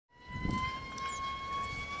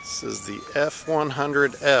This is the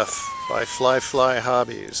F-100F by Fly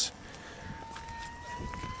Hobbies.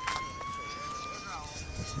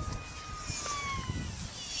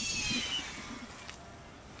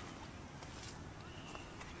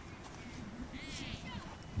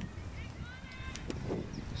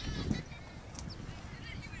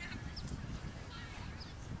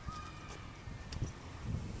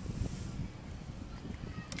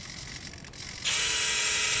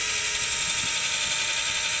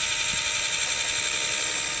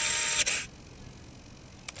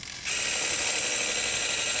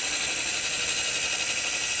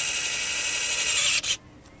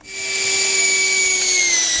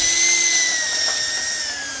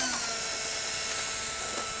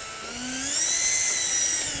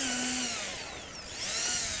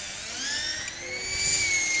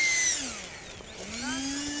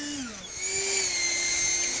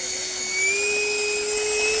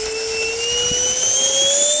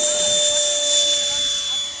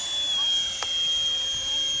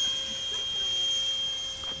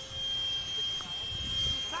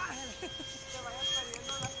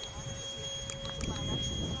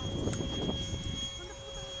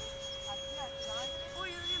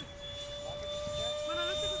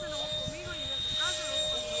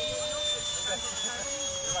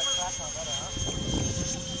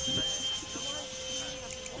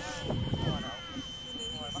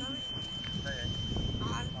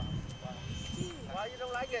 Why you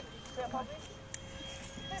don't like it?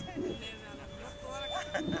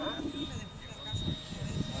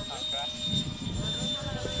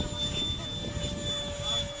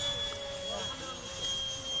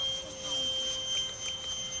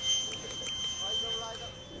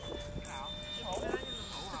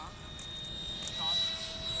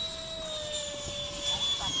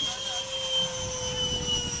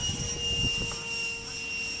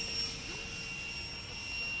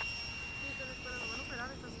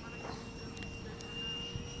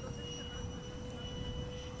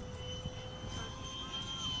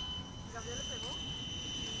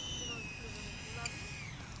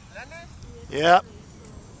 Yep.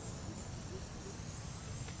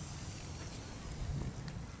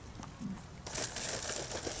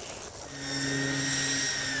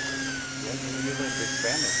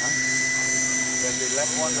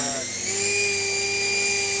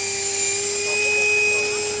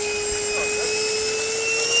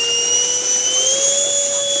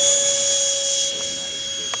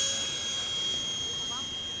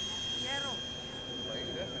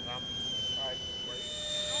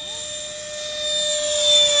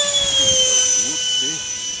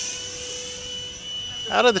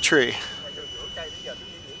 Out of the tree.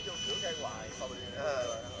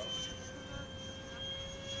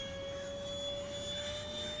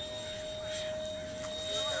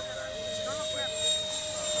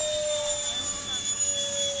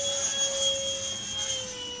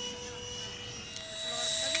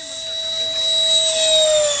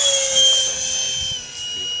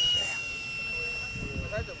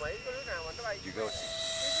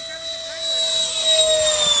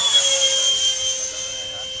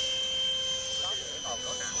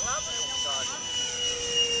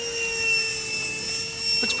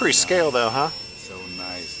 Looks pretty scale though, huh? So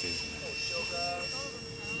nice, dude.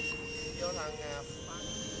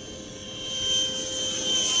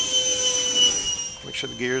 Make sure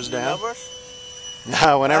the gear's down.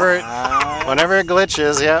 No, whenever it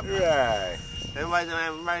glitches, yep.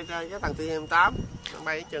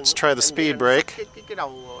 Right. Let's try the speed brake.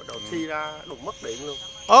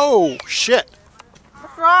 Oh, shit.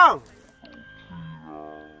 What's wrong?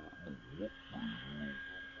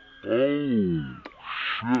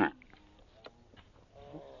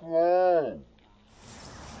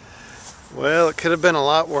 Well, it could have been a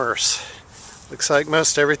lot worse. Looks like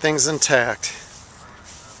most everything's intact.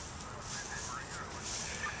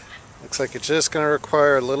 Looks like it's just going to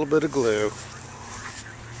require a little bit of glue.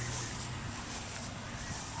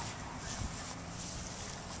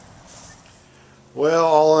 Well,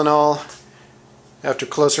 all in all, after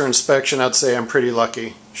closer inspection, I'd say I'm pretty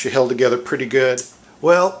lucky. She held together pretty good.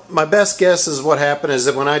 Well, my best guess is what happened is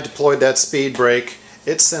that when I deployed that speed brake,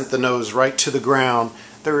 it sent the nose right to the ground.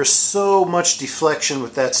 There is so much deflection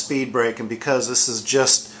with that speed brake, and because this is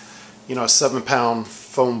just, you know, a 7-pound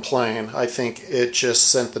foam plane, I think it just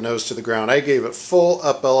sent the nose to the ground. I gave it full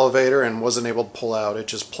up elevator and wasn't able to pull out. It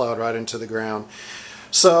just plowed right into the ground.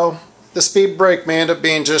 So the speed brake may end up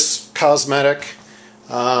being just cosmetic,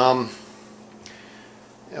 or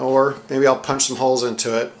maybe I'll punch some holes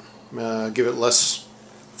into it, give it less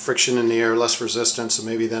friction in the air, less resistance, and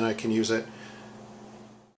maybe then I can use it.